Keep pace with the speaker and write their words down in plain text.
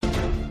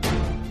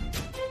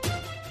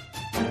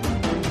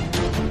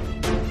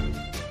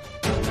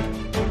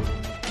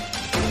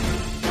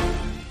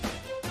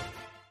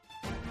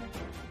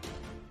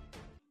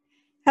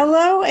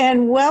Hello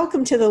and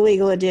welcome to the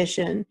Legal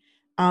Edition.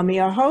 I'm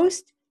your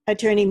host,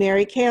 Attorney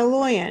Mary Kay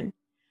Loyan.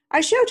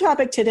 Our show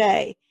topic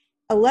today,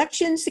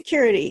 election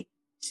security,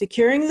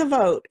 securing the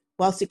vote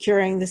while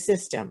securing the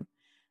system.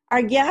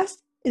 Our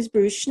guest is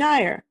Bruce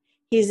Schneier.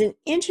 He is an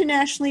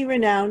internationally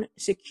renowned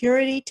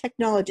security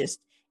technologist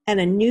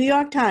and a New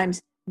York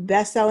Times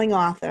best-selling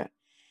author.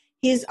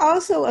 He is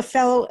also a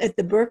fellow at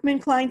the Berkman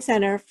Klein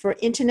Center for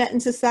Internet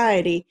and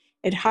Society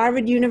at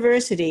Harvard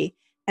University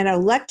and a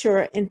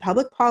lecturer in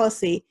public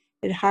policy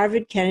at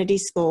Harvard Kennedy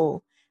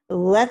School.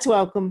 Let's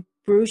welcome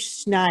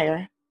Bruce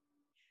Schneier.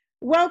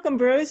 Welcome,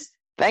 Bruce.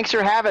 Thanks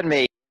for having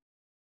me.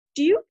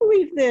 Do you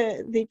believe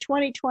the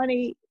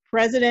 2020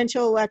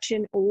 presidential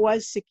election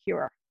was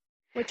secure?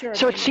 What's your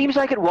opinion? It seems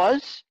like it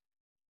was.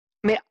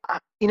 I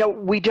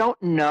mean, we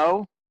don't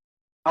know.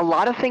 A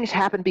lot of things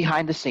happened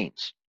behind the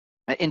scenes.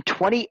 In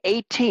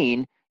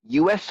 2018,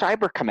 U.S.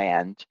 Cyber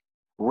Command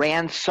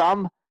ran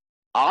some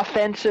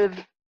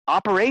offensive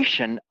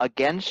operation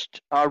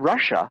against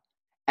Russia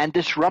and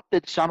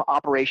disrupted some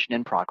operation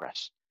in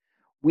progress.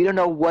 We don't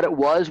know what it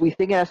was. We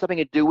think it has something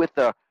to do with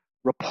the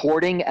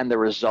reporting and the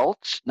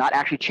results, not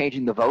actually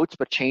changing the votes,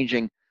 but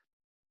changing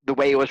the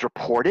way it was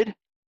reported.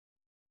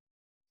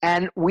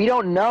 And we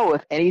don't know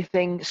if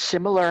anything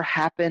similar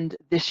happened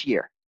this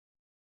year.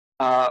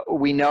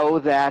 We know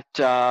that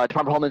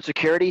Department of Homeland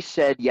Security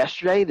said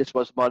yesterday this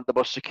was one of the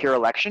most secure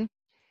election.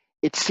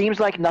 It seems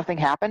like nothing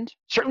happened.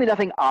 Certainly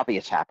nothing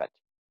obvious happened.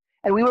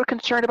 And we were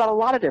concerned about a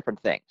lot of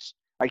different things,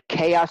 like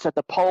chaos at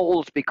the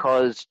polls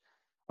because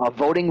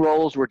voting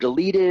rolls were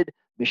deleted,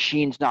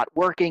 machines not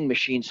working,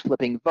 machines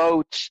flipping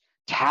votes,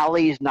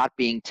 tallies not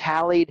being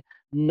tallied.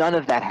 None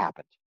of that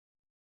happened.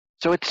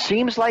 So it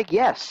seems like,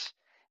 yes,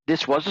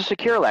 this was a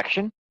secure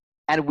election,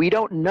 and we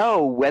don't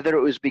know whether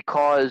it was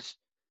because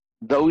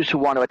those who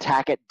want to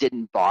attack it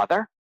didn't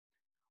bother,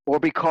 or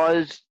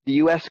because the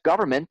U.S.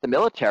 government, the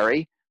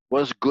military,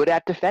 was good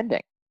at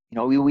defending.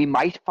 We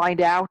might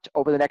find out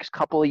over the next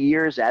couple of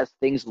years as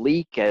things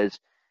leak, as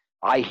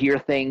I hear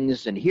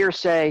things and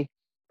hearsay.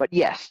 But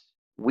yes,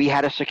 we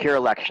had a secure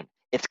election.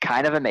 It's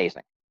kind of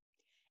amazing.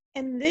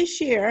 And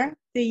this year,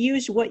 they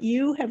used what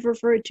you have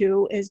referred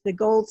to as the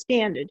gold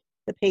standard,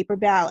 the paper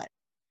ballot.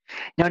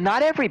 Now,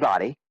 not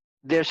everybody.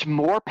 There's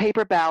more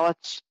paper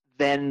ballots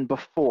than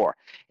before.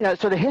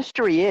 So the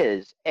history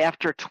is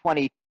after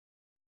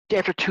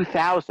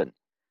 2000,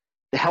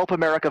 the Help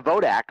America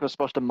Vote Act was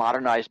supposed to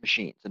modernize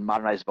machines and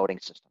modernize voting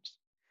systems.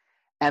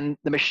 And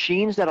the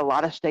machines that a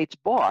lot of states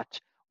bought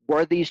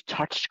were these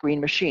touchscreen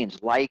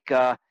machines like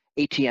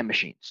ATM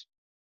machines.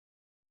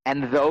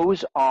 And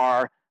those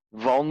are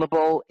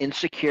vulnerable,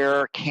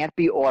 insecure, can't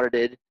be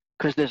audited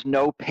because there's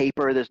no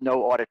paper, there's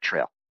no audit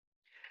trail.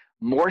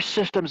 More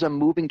systems are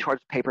moving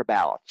towards paper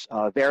ballots.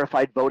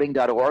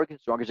 VerifiedVoting.org is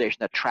an organization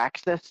that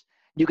tracks this.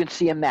 You can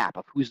see a map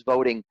of who's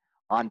voting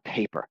on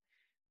paper.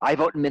 I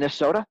vote in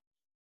Minnesota.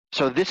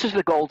 So this is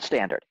the gold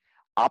standard,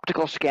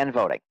 optical scan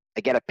voting.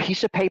 I get a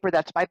piece of paper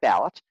that's my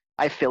ballot.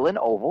 I fill in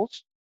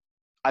ovals.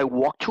 I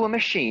walk to a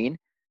machine,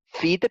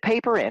 feed the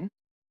paper in.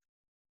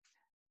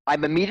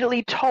 I'm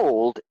immediately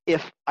told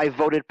if I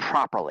voted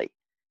properly,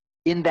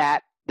 in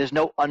that there's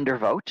no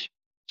undervote.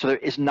 So there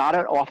is not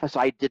an office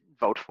I didn't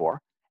vote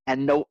for,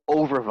 and no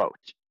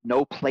overvote,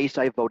 no place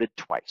I voted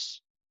twice.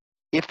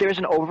 If there's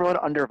an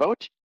overvote,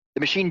 undervote,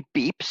 the machine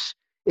beeps.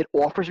 It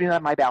offers me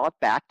my ballot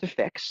back to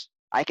fix.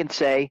 I can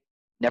say,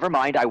 never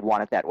mind, I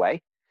want it that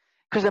way,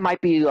 because there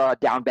might be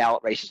down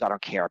ballot races I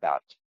don't care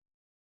about.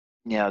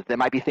 There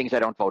might be things I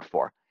don't vote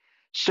for.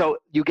 So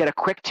you get a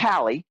quick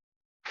tally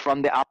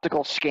from the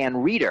optical scan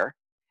reader,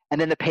 and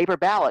then the paper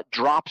ballot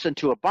drops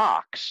into a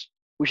box,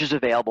 which is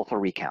available for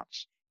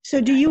recounts.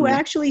 So do you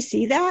actually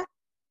see that?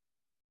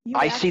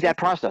 I see that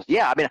process.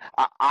 Yeah, I mean,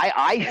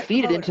 I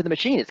feed it into the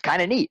machine. It's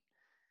kind of neat.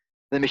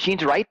 The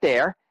machine's right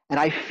there, and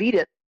I feed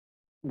it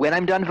when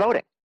I'm done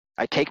voting.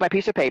 I take my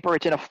piece of paper.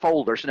 It's in a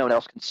folder so no one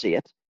else can see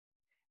it.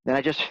 Then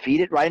I just feed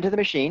it right into the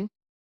machine.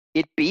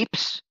 It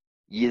beeps.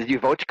 You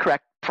vote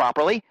correct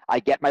properly. I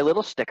get my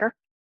little sticker,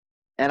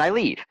 and I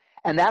leave.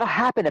 And that'll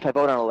happen if I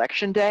vote on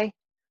election day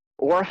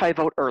or if I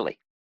vote early.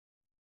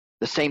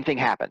 The same thing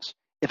happens.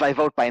 If I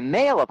vote by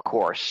mail, of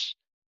course,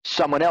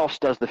 someone else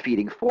does the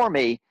feeding for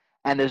me,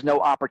 and there's no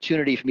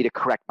opportunity for me to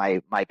correct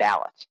my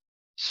ballot.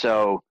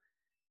 So,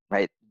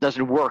 right,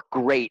 doesn't work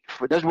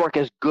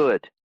as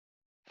good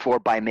for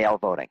by mail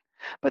voting.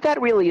 But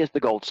that really is the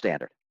gold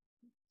standard.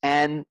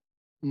 And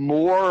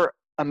more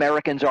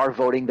Americans are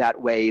voting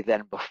that way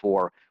than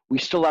before. We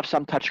still have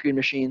some touchscreen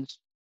machines.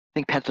 I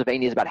think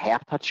Pennsylvania is about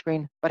half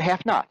touchscreen, but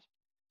half not.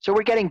 So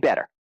we're getting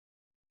better.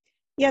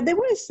 Yeah, there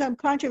was some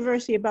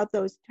controversy about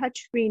those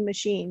touchscreen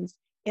machines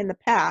in the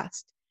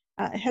past.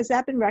 Has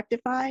that been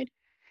rectified?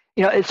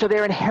 So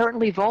they're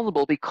inherently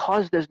vulnerable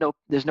because there's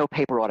no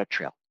paper audit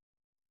trail.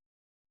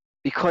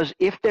 Because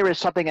if there is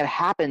something that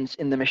happens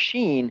in the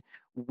machine,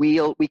 we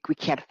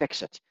can't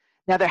fix it.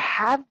 Now, there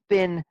have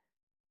been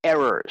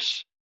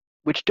errors,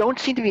 which don't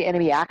seem to be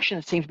enemy action.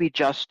 It seems to be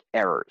just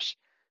errors.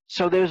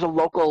 So there's a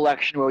local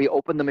election where we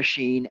opened the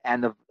machine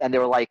and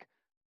there were like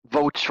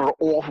votes for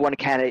all for one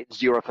candidate,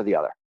 0 for the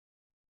other.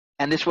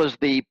 And this was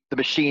the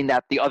machine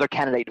that the other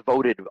candidate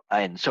voted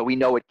in, so we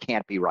know it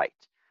can't be right.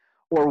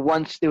 Or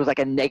once there was like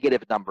a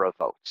negative number of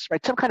votes,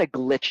 right? Some kind of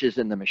glitches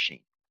in the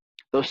machine.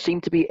 Those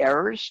seem to be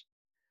errors,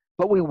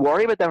 but we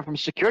worry about them from a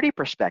security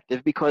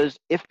perspective because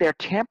if they're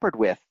tampered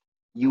with,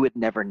 you would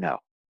never know,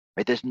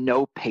 right? There's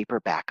no paper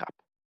backup.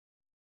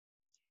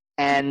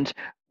 And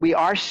we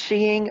are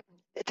seeing,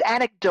 it's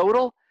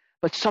anecdotal,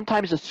 but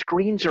sometimes the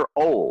screens are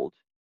old,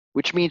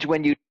 which means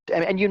when you,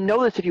 and you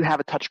know this if you have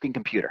a touchscreen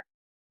computer,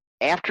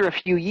 after a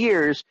few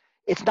years,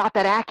 it's not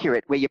that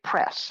accurate where you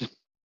press.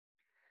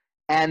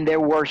 And there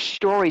were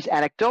stories,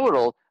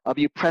 anecdotal, of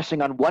you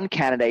pressing on one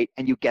candidate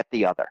and you get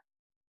the other.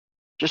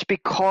 Just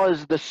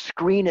because the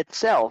screen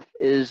itself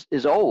is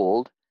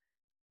old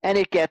and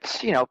it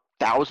gets,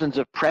 thousands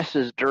of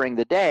presses during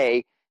the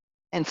day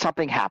and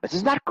something happens.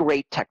 It's not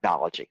great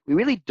technology. We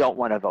really don't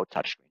want to vote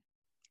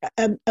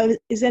touchscreen.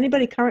 Is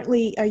anybody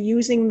currently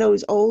using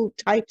those old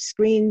type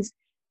screens?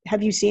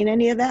 Have you seen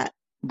any of that?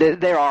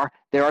 There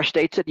are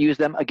states that use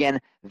them. Again,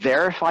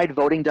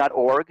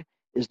 verifiedvoting.org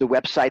is the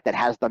website that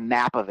has the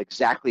map of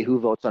exactly who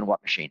votes on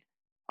what machine.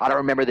 I don't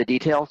remember the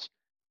details,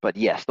 but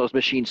yes, those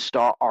machines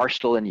are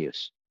still in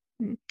use.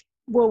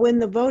 Well, when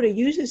the voter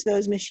uses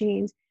those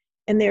machines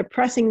and they're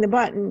pressing the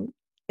button,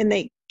 and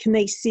can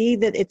they see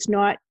that it's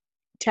not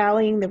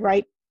tallying the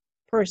right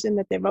person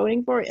that they're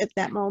voting for at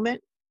that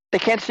moment? They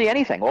can't see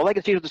anything. All they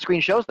can see is what the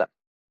screen shows them.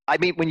 I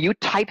mean, when you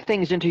type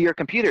things into your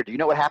computer, do you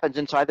know what happens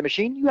inside the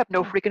machine? You have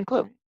no freaking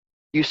clue.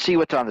 You see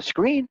what's on the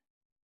screen.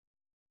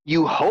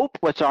 You hope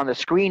what's on the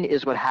screen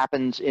is what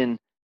happens in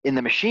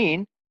the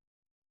machine.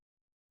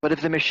 But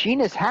if the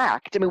machine is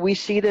hacked, I mean, we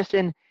see this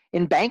in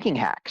banking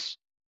hacks,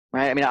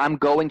 right? I mean, I'm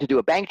going to do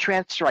a bank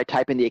transfer. I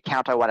type in the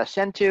account I want to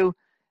send to.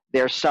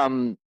 There's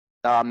some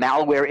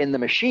malware in the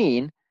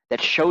machine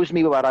that shows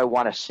me what I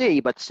want to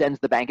see, but sends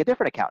the bank a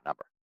different account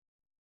number,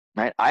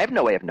 right? I have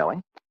no way of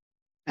knowing.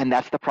 And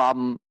that's the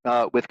problem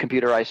with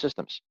computerized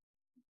systems.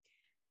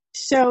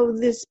 So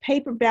this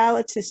paper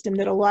ballot system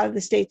that a lot of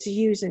the states are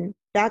using,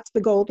 that's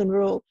the golden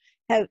rule.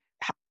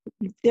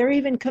 They're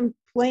even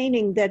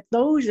complaining that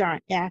those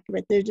aren't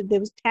accurate.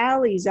 Those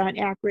tallies aren't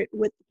accurate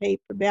with the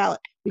paper ballot.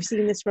 We've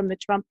seen this from the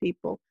Trump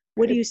people.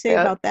 What do you say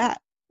about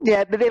that?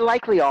 Yeah, they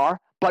likely are,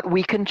 but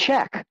we can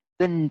check.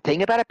 The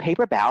thing about a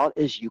paper ballot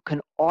is you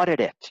can audit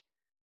it.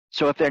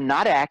 So if they're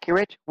not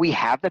accurate, we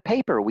have the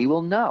paper. We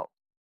will know.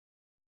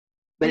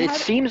 But it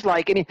seems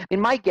like, I mean,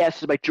 my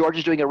guess is like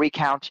Georgia's doing a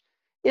recount.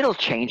 It'll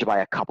change by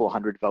a couple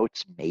hundred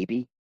votes,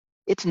 maybe.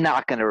 It's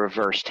not going to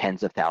reverse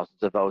tens of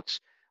thousands of votes.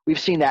 We've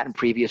seen that in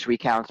previous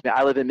recounts. I mean,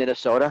 I live in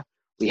Minnesota.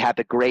 We had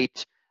the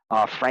great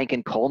Frank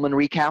and Coleman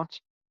recount.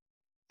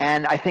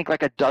 And I think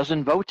like a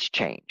dozen votes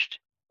changed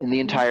in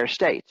the entire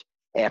state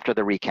after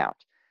the recount.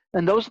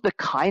 And those are the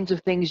kinds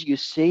of things you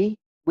see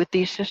with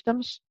these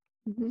systems.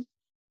 Mm-hmm.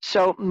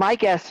 So my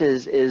guess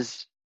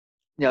is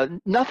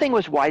nothing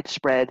was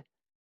widespread.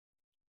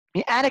 I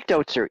mean,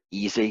 anecdotes are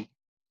easy,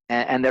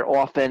 and they're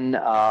often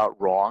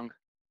wrong.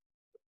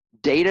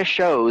 Data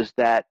shows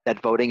that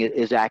voting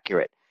is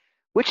accurate,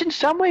 which in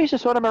some ways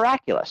is sort of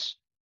miraculous.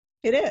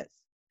 It is.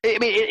 I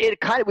mean, it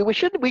kind of we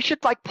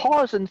should like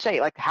pause and say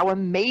like how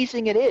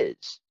amazing it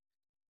is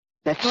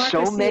that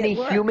so many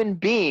human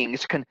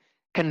beings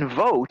can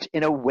vote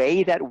in a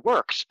way that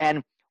works,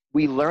 and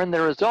we learn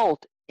the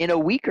result in a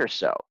week or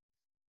so.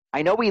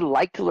 I know we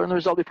like to learn the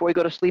result before we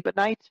go to sleep at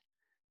night,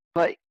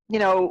 but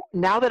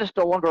now that it's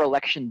no longer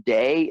election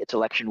day, it's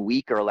election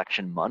week or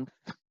election month,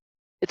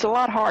 it's a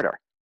lot harder.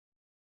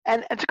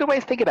 And it's a good way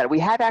to think about it. We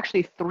have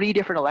actually 3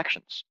 different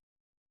elections.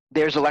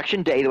 There's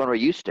election day, the one we're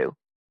used to.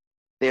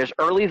 There's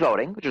early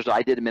voting, which is what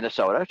I did in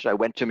Minnesota, which I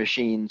went to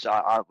machines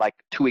like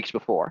 2 weeks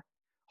before.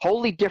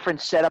 Wholly different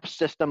setup,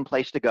 system,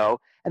 place to go.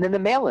 And then the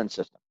mail-in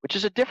system, which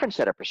is a different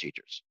set of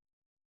procedures.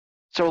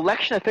 So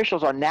election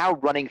officials are now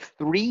running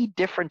 3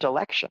 different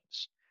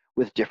elections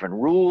with different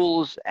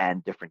rules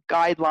and different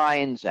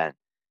guidelines and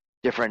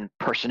different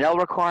personnel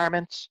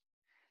requirements.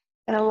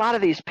 And a lot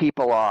of these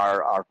people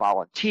are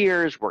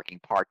volunteers, working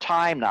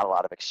part-time, not a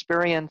lot of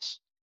experience.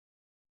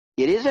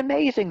 It is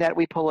amazing that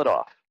we pull it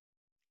off.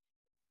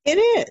 It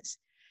is.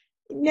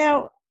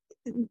 Now,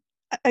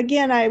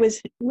 again, I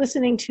was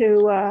listening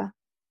to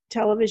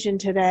television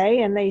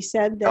today, and they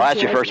said that... Oh,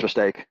 that's your first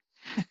mistake.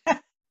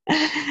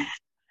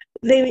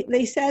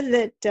 They said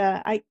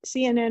that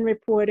CNN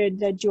reported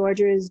that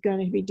Georgia is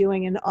going to be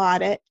doing an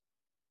audit.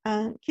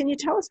 Can you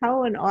tell us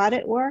how an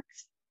audit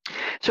works?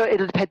 So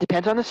it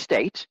depends on the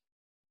state,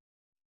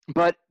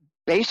 but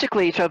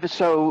basically,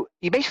 so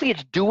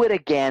it's do it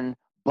again,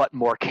 but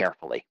more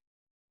carefully.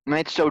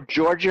 Right? So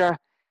Georgia,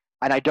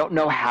 and I don't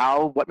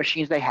know what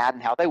machines they had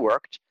and how they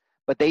worked,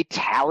 but they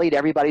tallied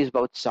everybody's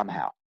votes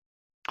somehow.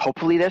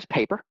 Hopefully there's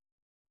paper.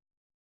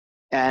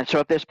 And so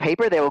if there's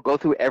paper, they will go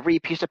through every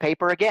piece of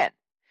paper again.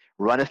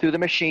 Run it through the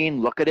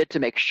machine, look at it to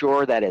make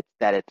sure that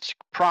it's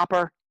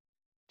proper,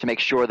 to make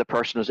sure the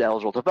person was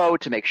eligible to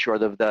vote, to make sure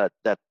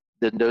that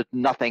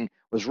nothing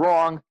was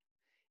wrong.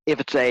 If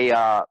it's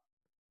a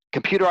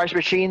Computerized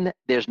machine,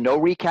 there's no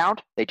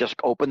recount. They just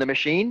open the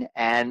machine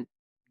and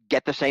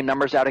get the same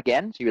numbers out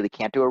again, so you really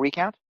can't do a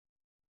recount.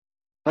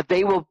 But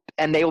they will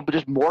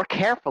just more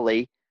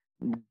carefully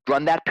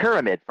run that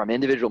pyramid from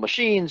individual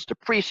machines to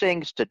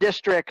precincts to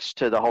districts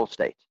to the whole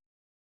state,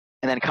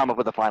 and then come up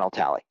with a final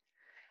tally.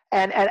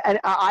 And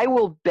I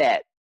will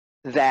bet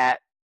that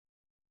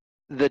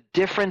the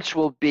difference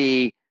will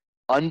be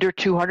under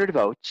 200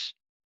 votes,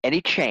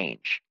 any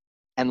change,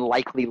 and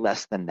likely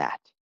less than that.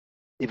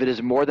 If it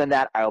is more than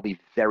that, I'll be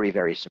very,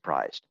 very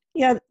surprised.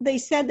 Yeah, they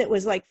said that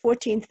was like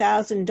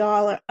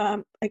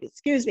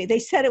 $14,000. They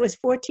said it was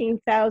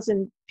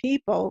 14,000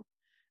 people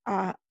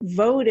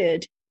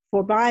voted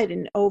for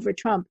Biden over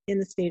Trump in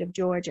the state of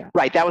Georgia.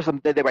 Right.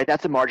 Right.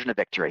 That's a margin of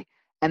victory,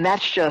 and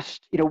that's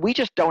just we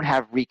just don't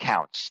have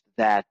recounts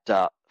that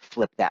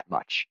flip that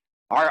much.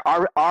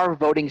 Our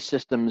voting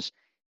systems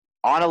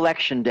on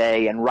election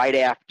day and right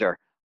after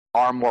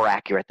are more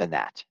accurate than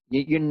that.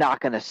 You're not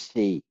going to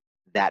see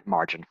that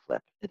margin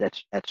flip.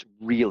 That's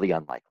really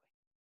unlikely.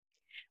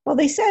 Well,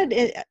 they said,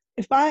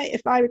 if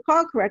I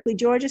recall correctly,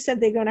 Georgia said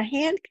they're going to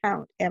hand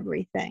count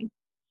everything.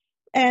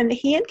 And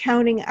hand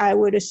counting, I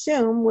would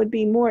assume, would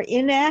be more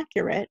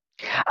inaccurate.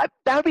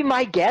 That would be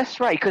my guess,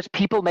 right? Because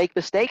people make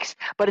mistakes,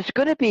 but it's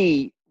going to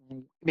be,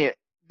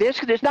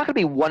 there's not going to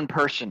be one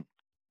person,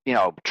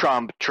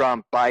 Trump,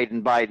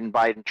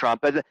 Biden,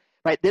 Trump.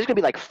 Right? There's going to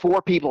be like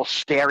 4 people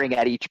staring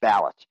at each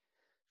ballot.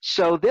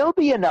 So there'll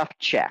be enough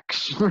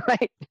checks,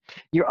 right?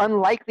 You're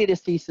unlikely to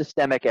see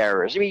systemic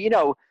errors.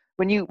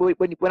 When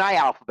I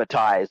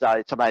alphabetize,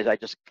 sometimes I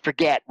just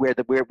forget where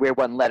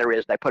one letter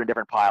is and I put a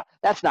different pile.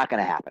 That's not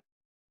going to happen.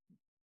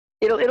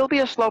 It'll be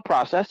a slow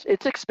process.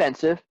 It's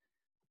expensive,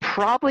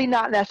 probably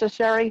not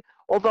necessary.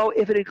 Although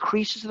if it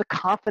increases the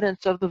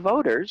confidence of the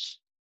voters,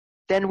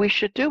 then we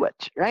should do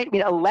it, right?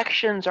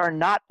 Elections are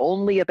not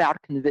only about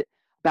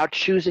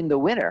choosing the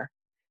winner;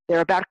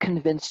 they're about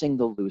convincing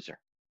the loser.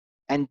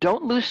 And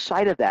don't lose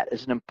sight of that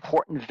as an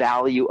important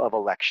value of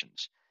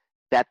elections.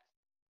 That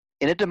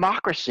in a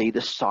democracy,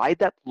 the side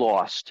that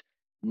lost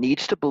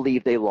needs to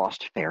believe they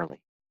lost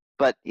fairly.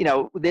 But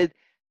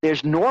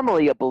there's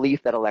normally a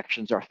belief that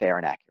elections are fair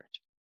and accurate.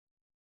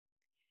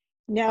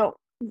 Now,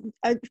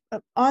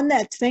 on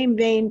that same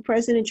vein,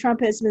 President Trump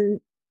has been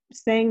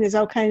saying there's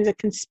all kinds of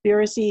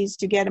conspiracies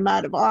to get him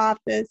out of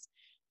office,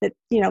 that,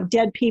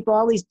 dead people,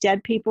 all these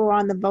dead people are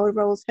on the voter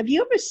rolls. Have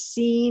you ever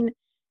seen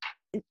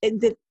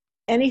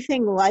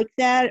anything like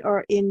that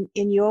or in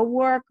your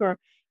work? Or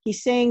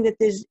he's saying that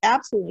there's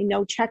absolutely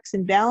no checks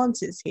and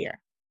balances here?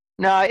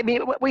 No,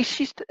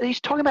 he's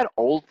talking about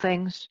old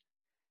things.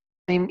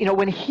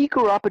 When he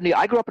grew up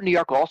I grew up in New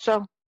York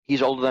also.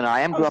 He's older than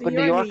I am. Grew up in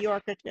New York. New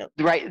Yorker too.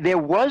 Right. There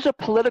was a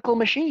political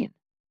machine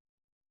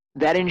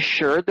that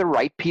ensured the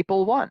right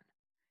people won.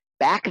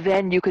 Back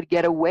then, you could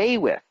get away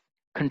with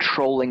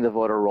controlling the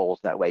voter rolls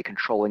that way,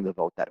 controlling the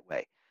vote that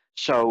way.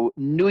 So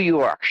New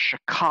York,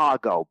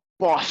 Chicago,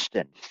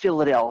 Boston,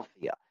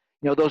 Philadelphia,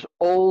 those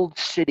old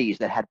cities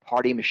that had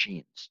party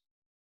machines.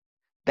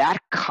 That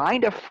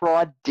kind of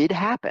fraud did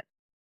happen.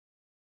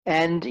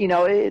 And, the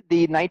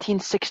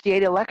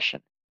 1968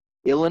 election,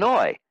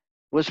 Illinois,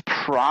 was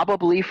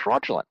probably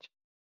fraudulent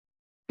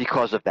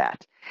because of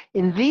that.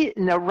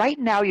 Right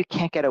now, you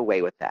can't get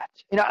away with that.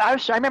 I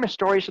remember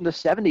stories from the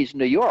 70s in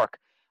New York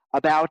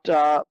about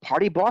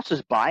party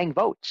bosses buying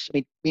votes.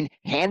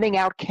 Handing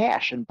out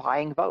cash and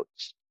buying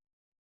votes.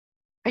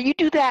 And you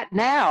do that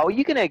now,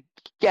 you're going to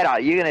get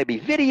out. You're going to be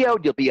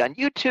videoed. You'll be on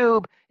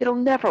YouTube. It'll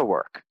never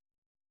work.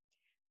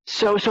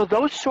 So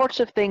those sorts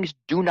of things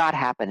do not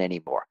happen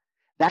anymore.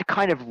 That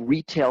kind of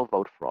retail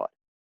vote fraud.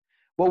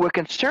 What we're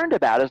concerned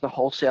about is the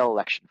wholesale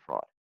election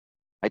fraud.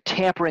 Right?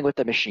 Tampering with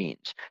the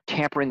machines,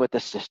 tampering with the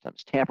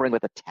systems, tampering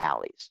with the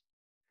tallies.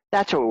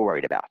 That's what we're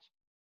worried about.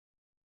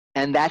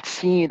 And that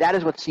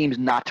is what seems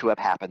not to have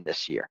happened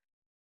this year.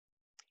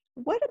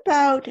 What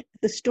about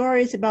the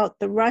stories about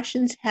the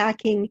Russians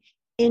hacking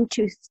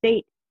into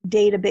state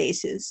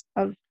databases,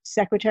 of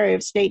Secretary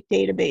of State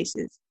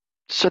databases?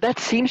 So that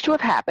seems to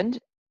have happened.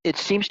 It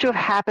seems to have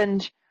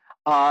happened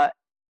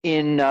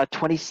in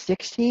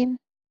 2016,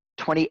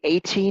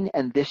 2018,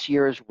 and this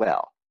year as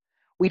well.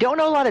 We don't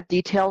know a lot of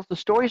details. The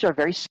stories are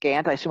very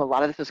scant. I assume a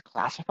lot of this is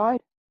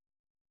classified.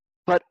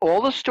 But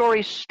all the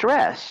stories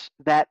stress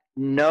that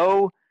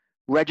no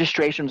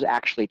registrations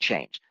actually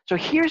changed. So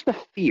here's the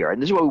fear,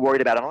 and this is what we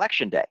worried about on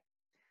Election Day.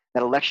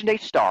 That Election Day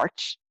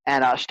starts,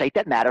 and a state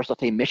that matters,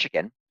 let's say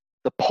Michigan,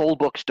 the poll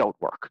books don't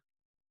work.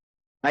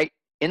 Right?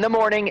 In the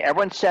morning,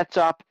 everyone sets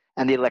up,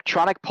 and the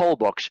electronic poll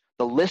books,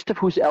 the list of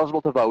who's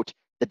eligible to vote,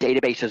 the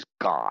database is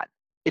gone.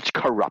 It's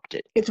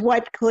corrupted. It's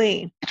wiped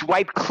clean. It's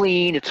wiped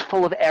clean. It's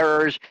full of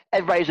errors.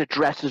 Everybody's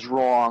address is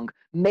wrong.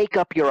 Make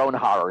up your own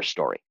horror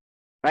story.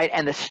 Right?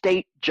 And the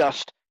state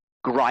just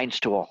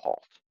grinds to a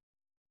halt.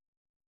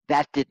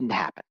 That didn't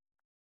happen.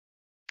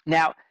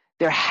 Now,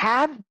 there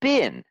have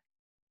been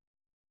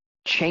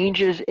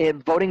changes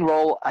in voting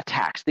roll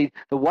attacks. The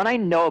one I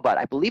know about,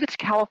 I believe it's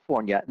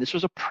California, and this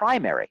was a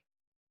primary,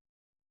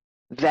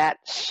 that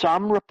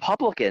some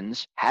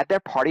Republicans had their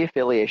party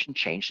affiliation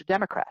changed to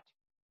Democrat.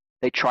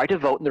 They tried to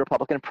vote in the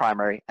Republican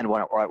primary and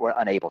were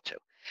unable to.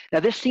 Now,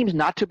 this seems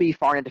not to be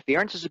foreign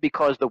interference. This is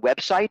because the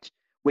website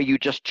where you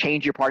just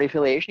change your party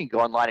affiliation, you go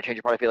online and change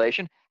your party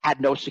affiliation, had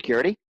no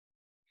security.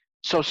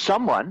 So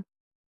someone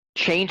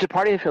changed the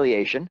party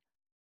affiliation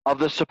of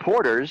the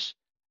supporters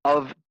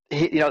of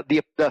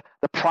the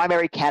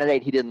primary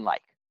candidate he didn't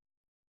like.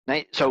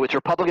 Right? So it's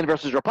Republican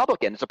versus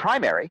Republican. It's a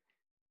primary.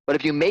 But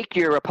if you make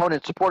your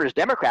opponent's supporters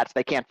Democrats,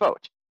 they can't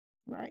vote.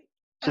 Right.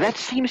 So that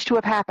seems to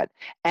have happened.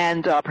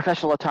 And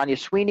Professor LaTanya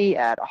Sweeney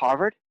at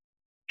Harvard,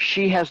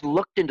 she has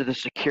looked into the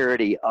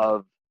security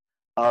of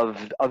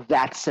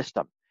that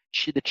system,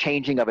 the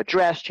changing of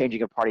address,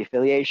 changing of party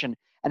affiliation,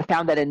 and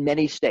found that in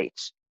many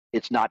states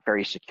it's not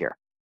very secure.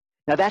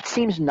 Now that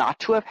seems not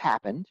to have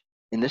happened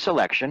in this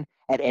election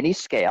at any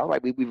scale,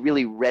 right? We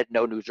really read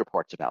no news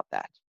reports about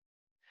that.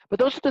 But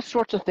those are the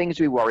sorts of things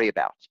we worry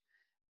about.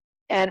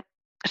 And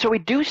so we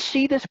do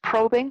see this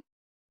probing.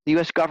 The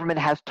U.S. government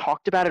has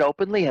talked about it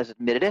openly, has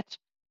admitted it,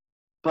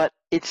 but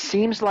it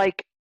seems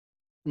like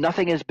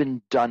nothing has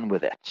been done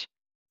with it.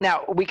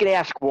 Now, we could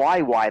ask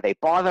why are they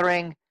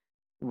bothering?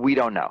 We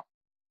don't know.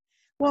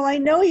 Well, I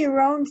know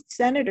your own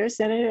Senator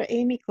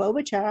Amy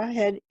Klobuchar,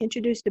 had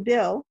introduced a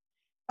bill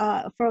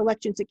for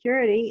election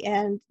security,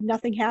 and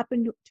nothing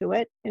happened to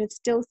it, and it's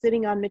still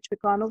sitting on Mitch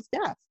McConnell's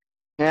desk.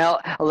 Now,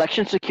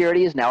 election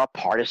security is now a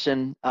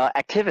partisan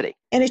activity.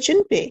 And it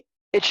shouldn't be.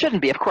 It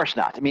shouldn't be, of course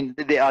not. I mean,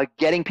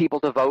 getting people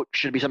to vote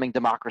should be something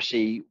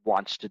democracy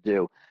wants to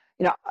do.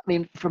 I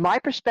mean, from my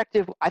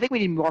perspective, I think we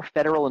need more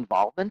federal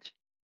involvement.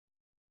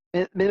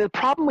 I mean, the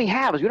problem we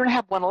have is we don't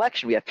have one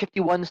election. We have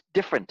 51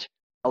 different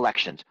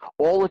elections,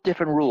 all with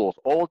different rules,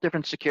 all with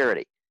different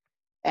security.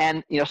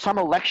 And, some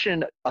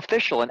election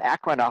official in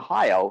Akron,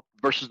 Ohio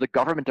versus the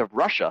government of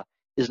Russia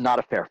is not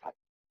a fair fight.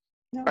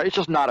 No. Right? It's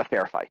just not a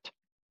fair fight.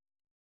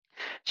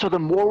 So the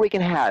more we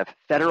can have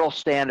federal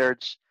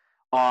standards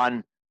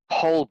on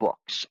poll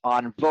books,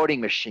 on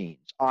voting machines,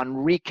 on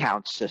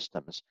recount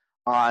systems,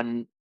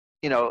 on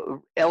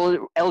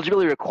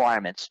eligibility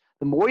requirements,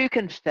 the more you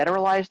can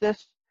federalize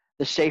this,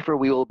 the safer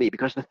we will be,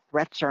 because the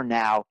threats are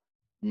now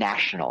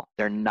national.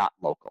 They're not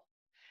local.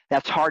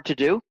 That's hard to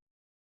do,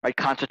 right?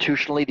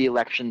 Constitutionally, the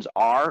elections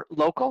are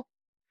local.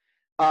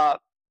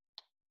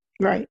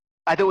 Right.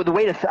 I think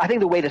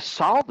the way to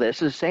solve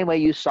this is the same way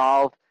you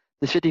solve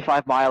the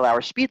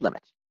 55-mile-an-hour speed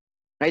limit.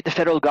 Right? The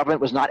federal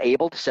government was not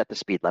able to set the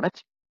speed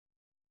limit,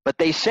 but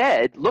they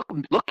said, "Look,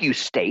 you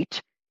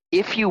state,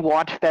 if you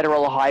want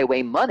federal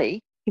highway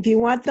money, if you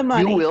want the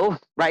money,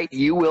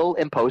 you will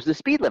impose the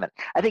speed limit."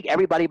 I think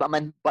everybody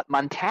but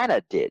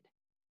Montana did.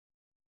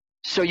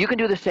 So you can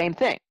do the same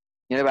thing.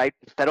 Right?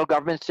 The federal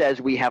government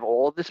says we have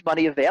all of this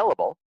money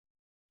available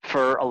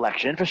for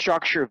election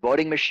infrastructure,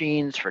 voting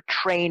machines, for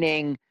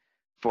training,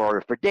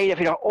 for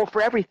data, or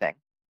for everything.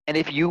 And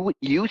if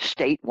you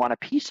state want a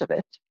piece of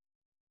it,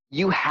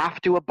 you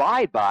have to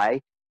abide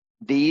by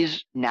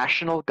these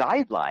national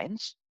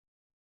guidelines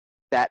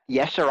that,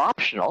 yes, are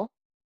optional,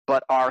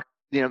 but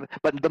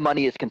but the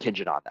money is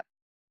contingent on them.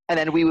 And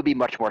then we would be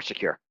much more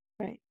secure.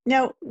 Right.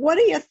 Now, what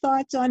are your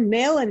thoughts on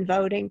mail-in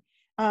voting?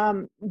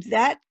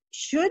 That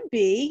should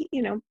be,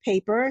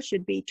 paper,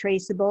 should be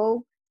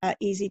traceable,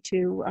 easy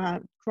to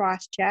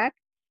cross-check.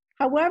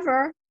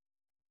 However,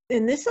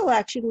 in this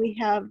election, we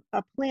have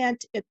a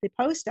plant at the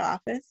post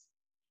office,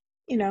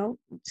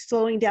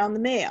 slowing down the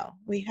mail.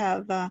 We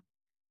have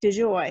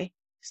DeJoy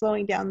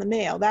slowing down the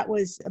mail. That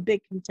was a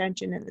big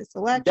contention in this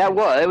election.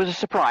 It was a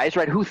surprise,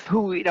 right?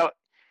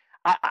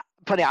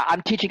 Funny,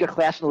 I'm teaching a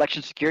class in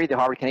election security at the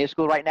Harvard Kennedy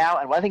School right now,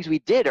 and one of the things we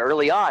did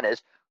early on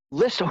is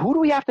listen, who do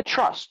we have to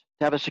trust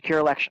to have a secure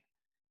election?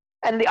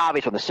 And the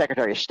obvious one, the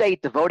Secretary of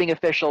State, the voting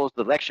officials,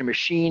 the election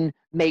machine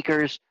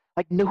makers.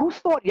 Like, who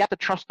thought you have to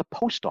trust the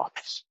post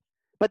office?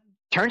 But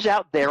turns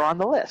out they're on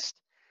the list.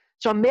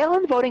 So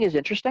mail-in voting is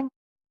interesting.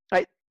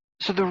 Right?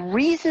 So the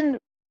reason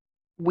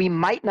we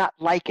might not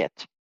like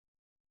it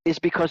is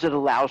because it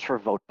allows for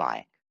vote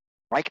buying.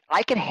 Right?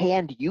 I can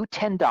hand you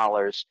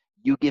 $10,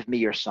 you give me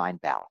your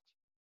signed ballot.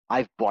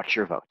 I've bought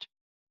your vote.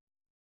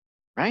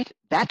 Right?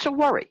 That's a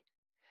worry.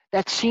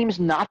 That seems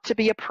not to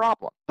be a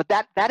problem. But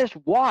that is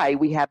why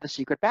we have the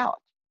secret ballot.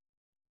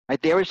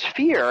 Right? There is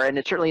fear, and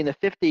it's certainly in the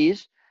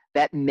 50s,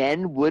 that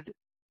men would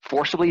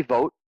forcibly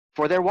vote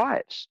for their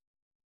wives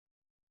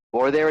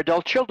or their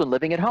adult children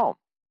living at home.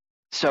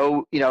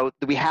 So,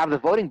 we have the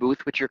voting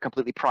booth, which are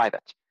completely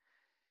private.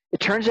 It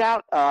turns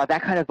out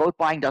that kind of vote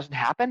buying doesn't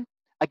happen.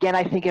 Again,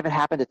 I think if it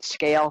happened at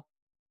scale,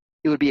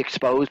 it would be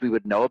exposed. We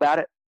would know about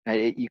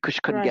it. You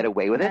couldn't get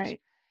away with it.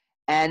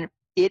 And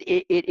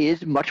it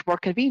is much more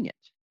convenient.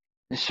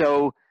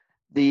 So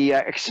the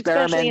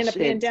experiments… Especially in a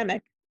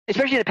pandemic.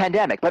 Especially in a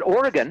pandemic. But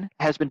Oregon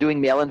has been doing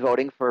mail-in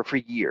voting for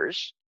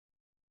years.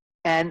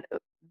 And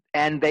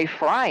they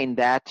find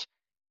that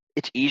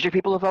it's easier for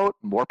people to vote,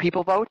 more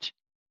people vote.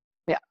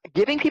 Yeah,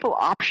 giving people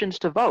options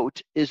to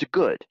vote is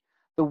good.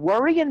 The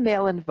worry in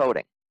mail-in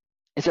voting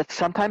is that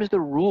sometimes the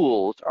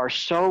rules are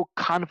so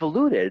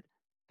convoluted,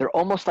 they're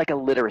almost like a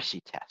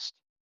literacy test.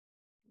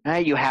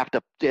 Right? You have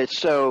to,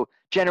 so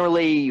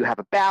generally you have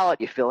a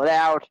ballot, you fill it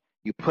out,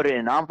 you put it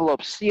in an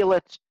envelope, seal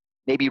it,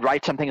 maybe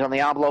write something on the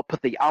envelope,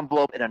 put the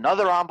envelope in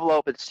another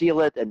envelope and seal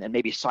it, and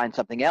maybe sign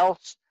something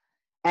else.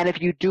 And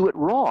if you do it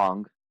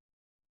wrong,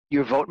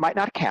 your vote might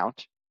not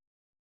count,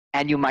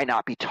 and you might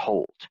not be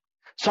told.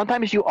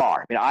 Sometimes you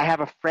are. I mean, I have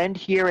a friend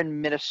here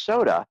in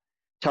Minnesota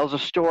tells a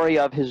story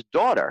of his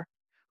daughter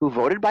who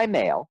voted by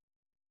mail,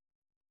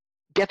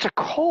 gets a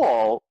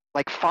call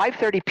like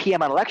 5:30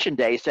 p.m. on election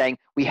day saying,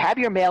 we have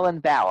your mail-in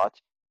ballot.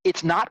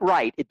 It's not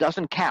right. It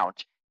doesn't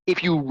count.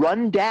 If you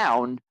run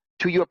down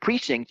to your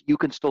precinct, you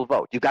can still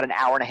vote. You've got an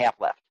hour and a half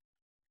left.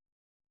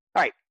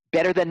 All right,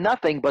 better than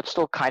nothing, but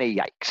still kind of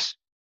yikes.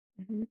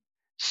 Mm-hmm.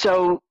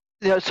 So,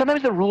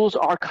 sometimes the rules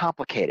are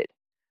complicated.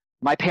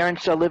 My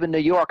parents live in New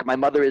York. My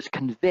mother is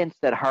convinced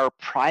that her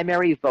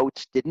primary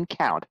votes didn't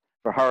count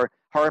for her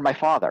and my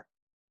father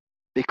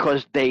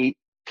because they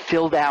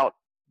filled out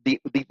they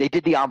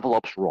did the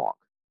envelopes wrong.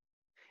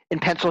 In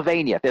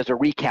Pennsylvania, if there's a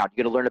recount,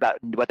 you're going to learn about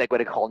what they're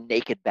going to call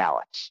naked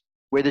ballots,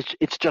 where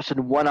it's just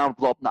in one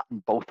envelope, not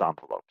in both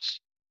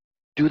envelopes.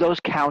 Do those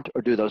count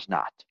or do those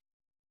not?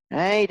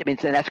 Right? I mean,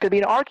 so that's going to be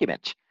an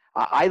argument.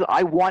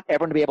 I want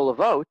everyone to be able to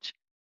vote,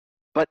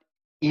 but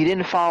you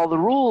didn't follow the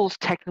rules.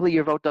 Technically,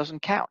 your vote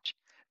doesn't count.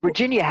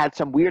 Virginia had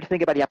some weird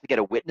thing about you have to get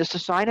a witness to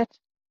sign it,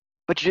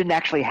 but you didn't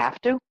actually have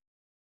to.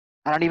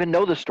 I don't even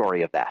know the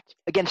story of that.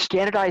 Again,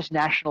 standardized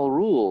national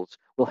rules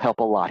will help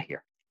a lot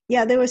here.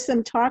 Yeah, there was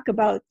some talk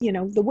about,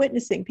 the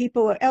witnessing.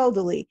 People are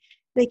elderly.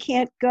 They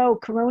can't go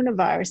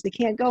coronavirus. They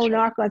can't go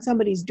knock on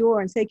somebody's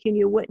door and say, can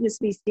you witness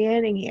me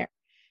standing here?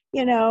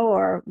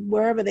 Or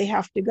wherever they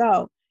have to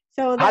go.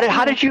 So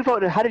how did you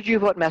vote? How did you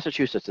vote in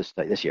Massachusetts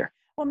this year?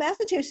 Well,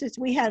 Massachusetts,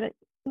 we had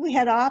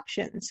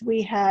options.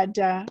 We had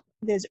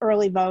there's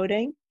early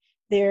voting,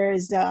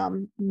 there's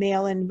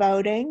mail-in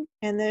voting,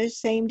 and there's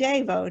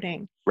same-day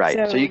voting.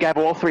 Right. So you have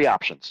all three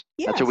options.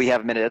 Yes. That's what we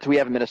have in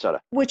Minnesota.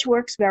 Which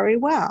works very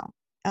well.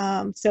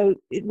 So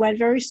it went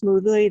very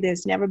smoothly.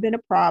 There's never been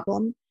a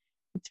problem.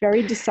 It's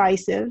very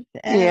decisive.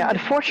 Yeah.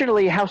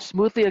 Unfortunately, how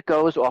smoothly it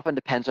goes often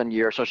depends on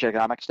your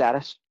socioeconomic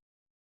status.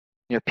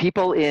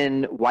 People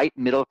in white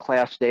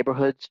middle-class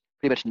neighborhoods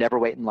pretty much never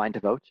wait in line to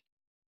vote.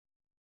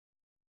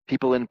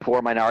 People in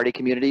poor minority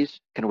communities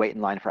can wait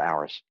in line for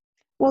hours.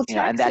 Well,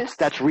 Texas, and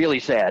that's really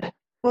sad.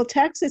 Well,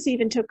 Texas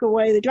even took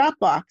away the drop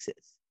boxes.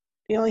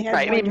 They only had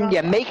right.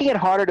 Making it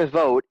harder to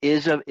vote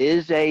is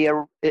it's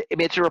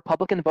a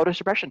Republican voter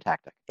suppression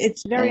tactic.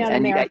 It's very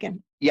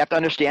un-American. You have to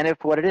understand it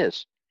for what it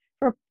is.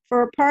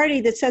 For a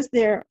party that says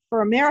they're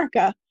for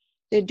America,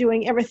 they're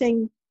doing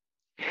everything.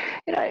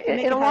 In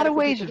a lot of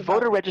ways,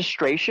 voter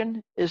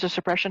registration is a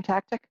suppression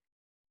tactic.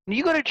 When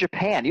you go to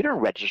Japan, you don't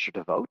register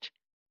to vote.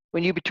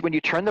 When you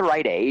turn the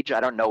right age, I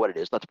don't know what it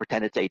is. Let's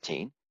pretend it's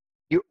 18.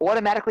 You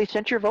automatically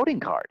sent your voting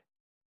card.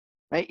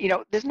 Right?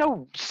 There's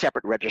no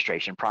separate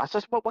registration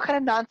process. What kind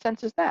of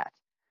nonsense is that?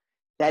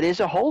 That is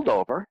a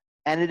holdover,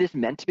 and it is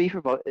meant to be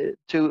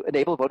to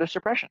enable voter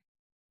suppression.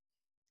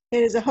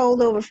 It is a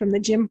holdover from the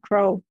Jim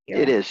Crow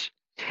era. It is.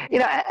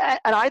 And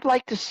I'd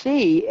like to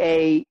see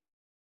a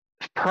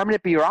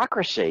permanent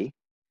bureaucracy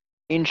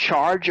in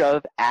charge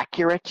of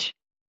accurate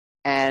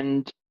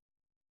and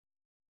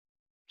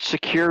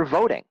secure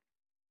voting.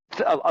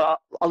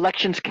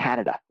 Elections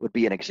Canada would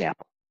be an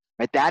example.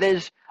 Right? That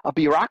is a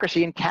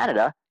bureaucracy in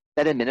Canada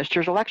that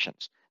administers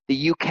elections.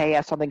 The UK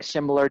has something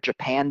similar.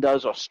 Japan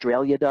does.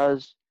 Australia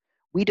does.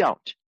 We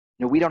don't.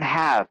 We don't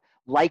have,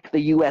 like the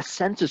U.S.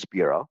 Census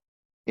Bureau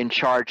in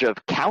charge of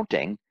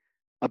counting,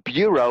 a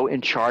bureau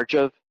in charge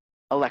of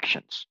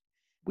elections.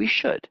 We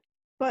should.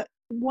 But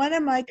one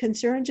of my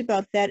concerns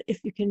about that, if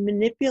you can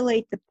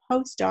manipulate the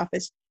post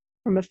office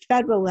from a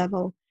federal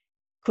level,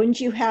 couldn't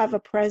you have a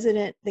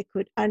president that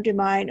could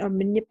undermine or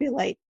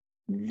manipulate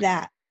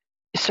that?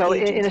 So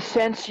in a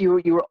sense,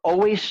 you were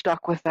always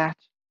stuck with that.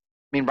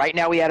 Right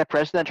now we had a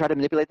president try to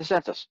manipulate the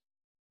census.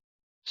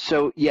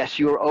 So yes,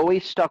 you are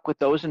always stuck with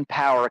those in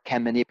power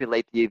can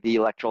manipulate the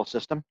electoral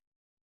system.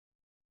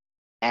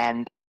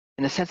 And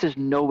in a sense, there's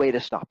no way to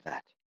stop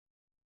that.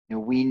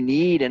 We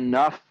need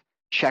enough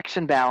checks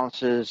and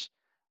balances,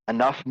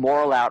 enough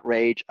moral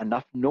outrage,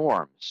 enough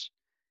norms.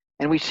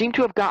 And we seem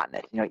to have gotten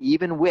it.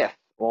 Even with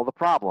all the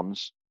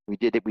problems, we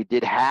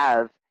did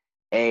have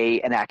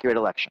an accurate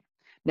election.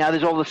 Now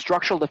there's all the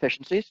structural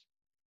deficiencies.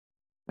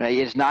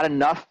 It's not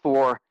enough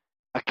for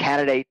a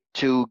candidate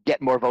to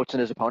get more votes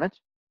than his opponent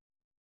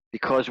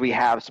because we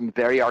have some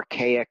very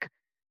archaic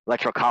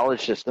electoral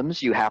college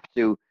systems. You have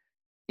to,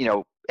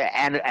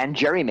 and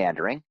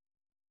gerrymandering.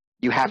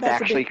 You have to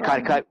actually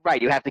cut,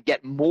 right. You have to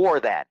get more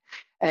than,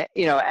 and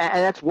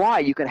that's why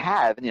you can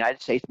have in the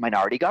United States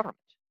minority government.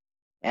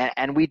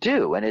 And we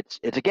do. And it's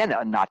again,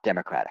 not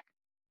democratic.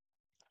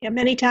 Yeah,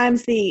 many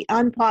times the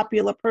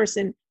unpopular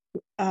person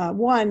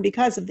won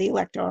because of the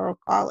electoral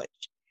college.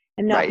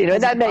 And not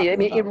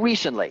right.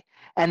 Recently.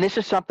 And this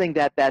is something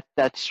that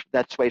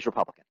sways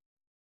Republican.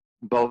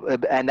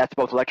 And that's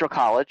both electoral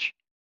college,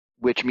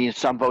 which means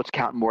some votes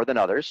count more than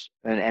others,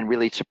 and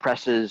really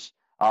suppresses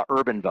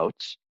urban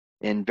votes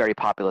in very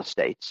populous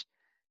states.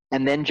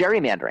 and then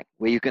gerrymandering,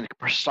 where you can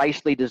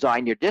precisely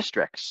design your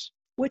districts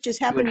which has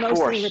to happened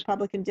mostly in enforce.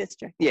 Republican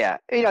districts. Yeah,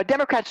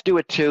 Democrats do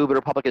it too, but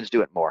Republicans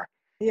do it more.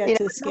 Yeah, to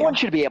the No scale. one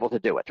should be able to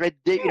do it, right?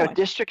 No one.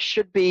 Districts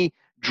should be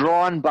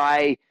drawn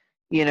by,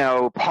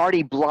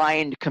 party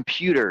blind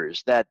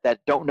computers that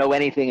don't know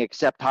anything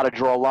except how to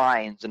draw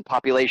lines and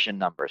population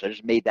numbers. I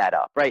just made that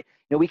up, right?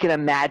 We can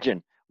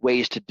imagine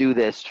ways to do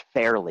this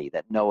fairly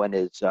that no one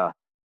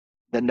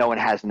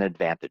has an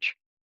advantage.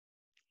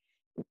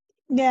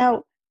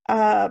 Now,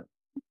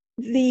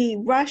 the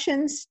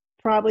Russians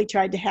probably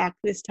tried to hack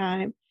this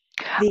time.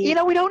 We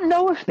don't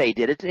know if they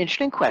did. It's an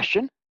interesting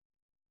question.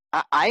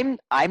 I'm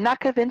not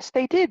convinced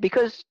they did,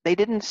 because they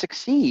didn't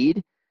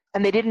succeed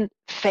and they didn't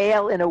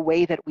fail in a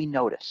way that we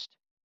noticed.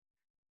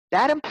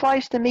 That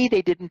implies to me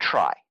they didn't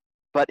try,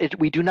 but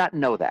we do not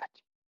know that.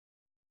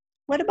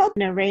 What about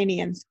the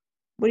Iranians?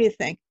 What do you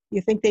think?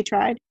 You think they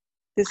tried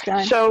this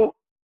time? So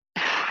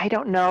I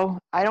don't know.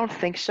 I don't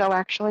think so,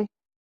 actually.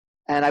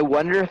 And I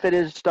wonder if it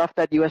is stuff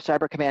that U.S.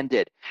 Cyber Command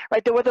did.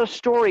 Right? There were those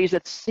stories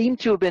that seemed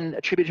to have been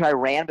attributed to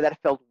Iran, but that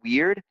felt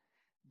weird,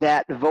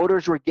 that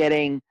voters were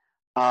getting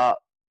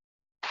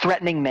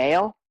threatening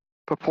mail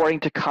purporting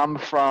to come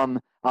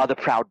from the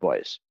Proud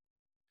Boys.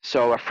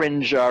 So a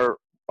fringe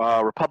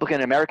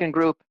Republican American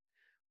group,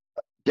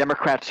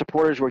 Democrat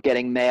supporters were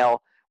getting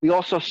mail. We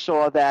also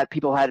saw that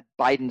people had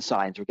Biden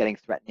signs were getting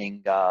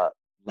threatening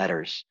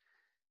letters.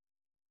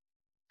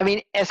 I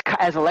mean, as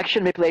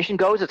election manipulation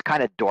goes, it's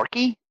kind of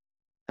dorky.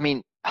 I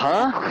mean,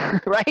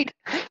 right?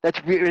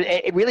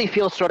 It really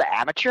feels sort of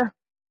amateur.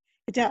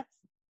 It does.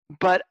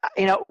 But,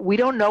 we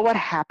don't know what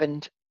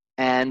happened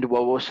and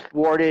what was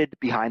thwarted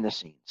behind the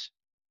scenes.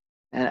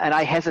 And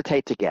I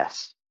hesitate to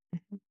guess.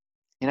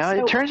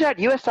 It turns out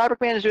U.S. Cyber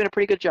Command is doing a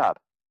pretty good job.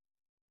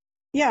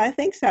 Yeah, I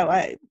think so.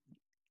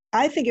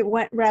 I think it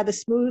went rather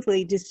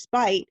smoothly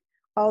despite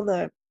all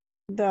the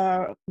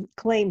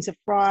claims of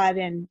fraud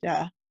and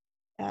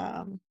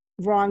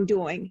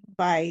wrongdoing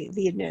by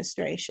the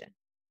administration.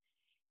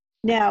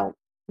 Now,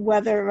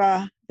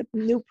 whether the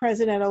new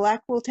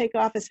president-elect will take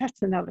office,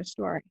 that's another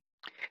story.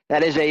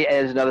 That is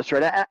another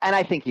story, and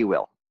I think he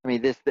will. I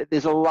mean,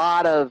 there's a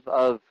lot of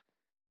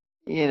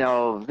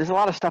there's a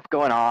lot of stuff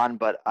going on,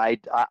 but I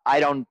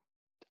don't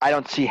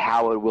see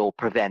how it will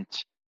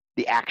prevent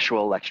the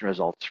actual election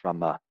results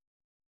from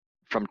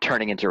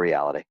turning into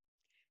reality.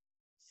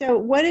 So,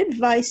 what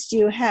advice do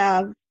you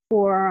have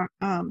for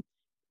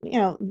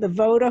the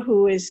voter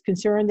who is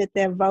concerned that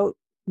their vote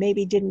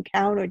maybe didn't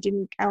count or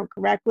didn't count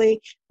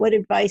correctly? What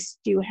advice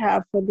do you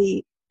have for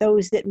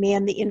those that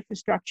man the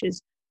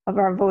infrastructures of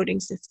our voting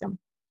system?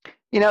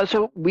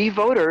 So we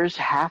voters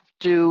have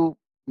to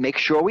make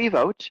sure we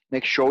vote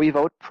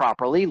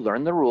properly,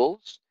 learn the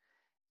rules,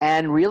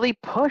 and really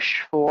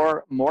push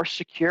for more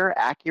secure,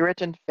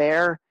 accurate, and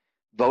fair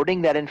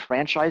voting that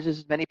enfranchises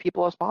as many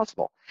people as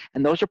possible.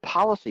 And those are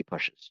policy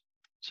pushes.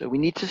 So we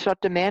need to start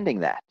demanding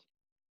that.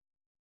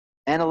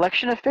 And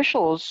election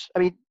officials, I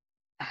mean,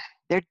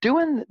 they're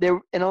doing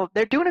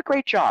a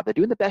great job. They're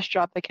doing the best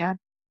job they can.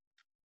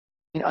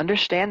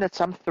 Understand that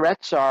some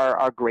threats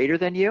are greater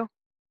than you.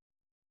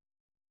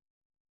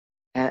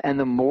 And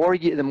the more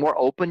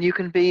open you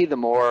can be, the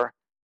more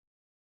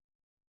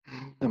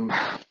you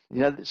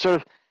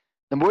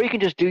can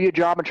just do your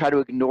job and try to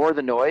ignore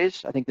the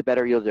noise, I think the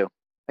better you'll do.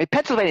 I mean,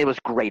 Pennsylvania was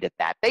great at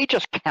that. They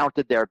just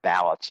counted their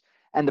ballots,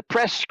 and the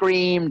press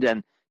screamed,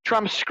 and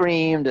Trump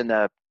screamed, and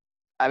it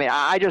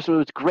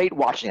was great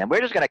watching them. We're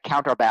just going to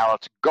count our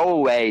ballots. Go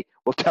away.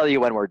 We'll tell you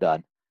when we're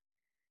done.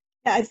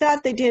 Yeah, I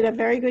thought they did a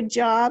very good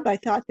job. I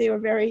thought they were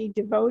very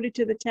devoted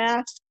to the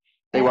task.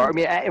 They were. I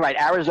mean, right.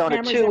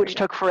 Arizona too, which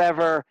took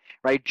forever.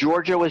 Right.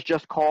 Georgia was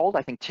just called,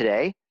 I think,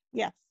 today.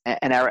 Yes.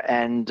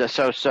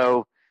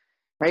 So,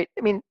 right.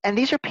 I mean, and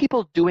these are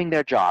people doing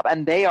their job,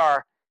 and they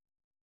are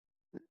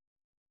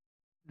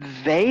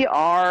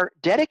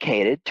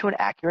dedicated to an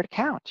accurate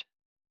count.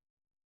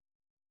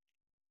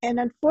 And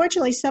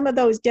unfortunately, some of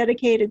those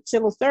dedicated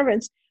civil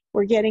servants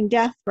were getting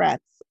death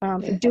threats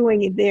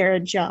doing their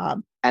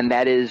job. And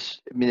that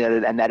is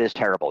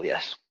terrible.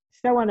 Yes.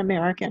 So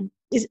un-American.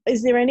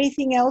 Is there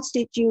anything else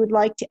that you would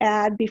like to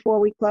add before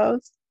we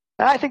close?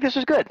 I think this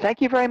is good. Thank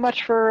you very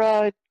much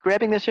for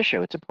grabbing this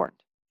issue. It's important.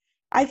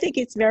 I think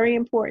it's very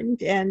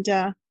important. And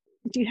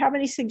do you have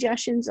any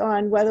suggestions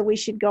on whether we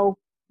should go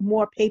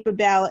more paper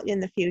ballot in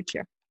the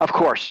future? Of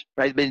course.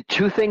 Right. I mean,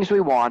 two things we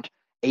want: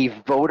 a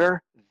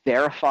voter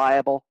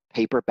verifiable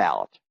paper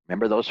ballot.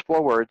 Remember those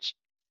 4 words,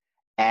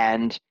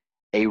 and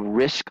a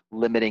risk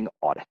limiting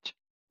audit.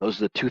 Those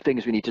are the 2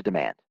 things we need to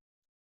demand.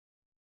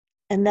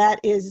 And that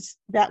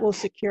will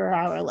secure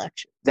our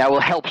elections. That will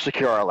help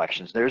secure our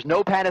elections. There's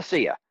no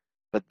panacea,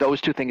 but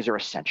those 2 things are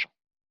essential.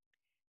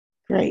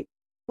 Great.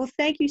 Well,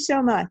 thank you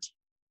so much.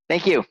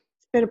 Thank you.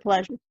 It's been a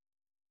pleasure.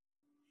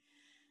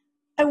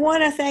 I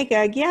want to thank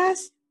our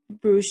guest,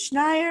 Bruce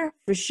Schneier,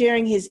 for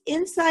sharing his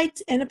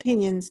insights and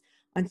opinions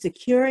on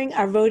securing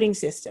our voting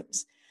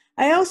systems.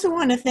 I also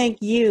want to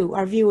thank you,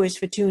 our viewers,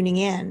 for tuning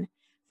in.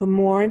 For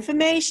more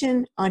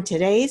information on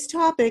today's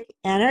topic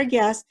and our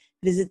guests,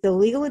 visit the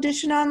Legal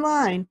Edition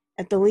online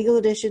at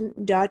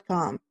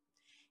thelegaledition.com.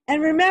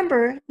 And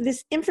remember,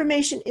 this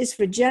information is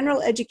for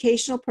general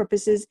educational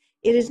purposes.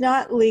 It is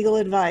not legal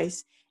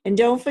advice. And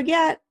don't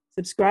forget,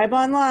 subscribe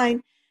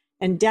online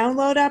and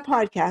download our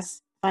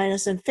podcasts. Find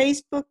us on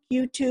Facebook,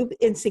 YouTube,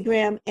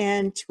 Instagram,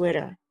 and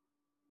Twitter.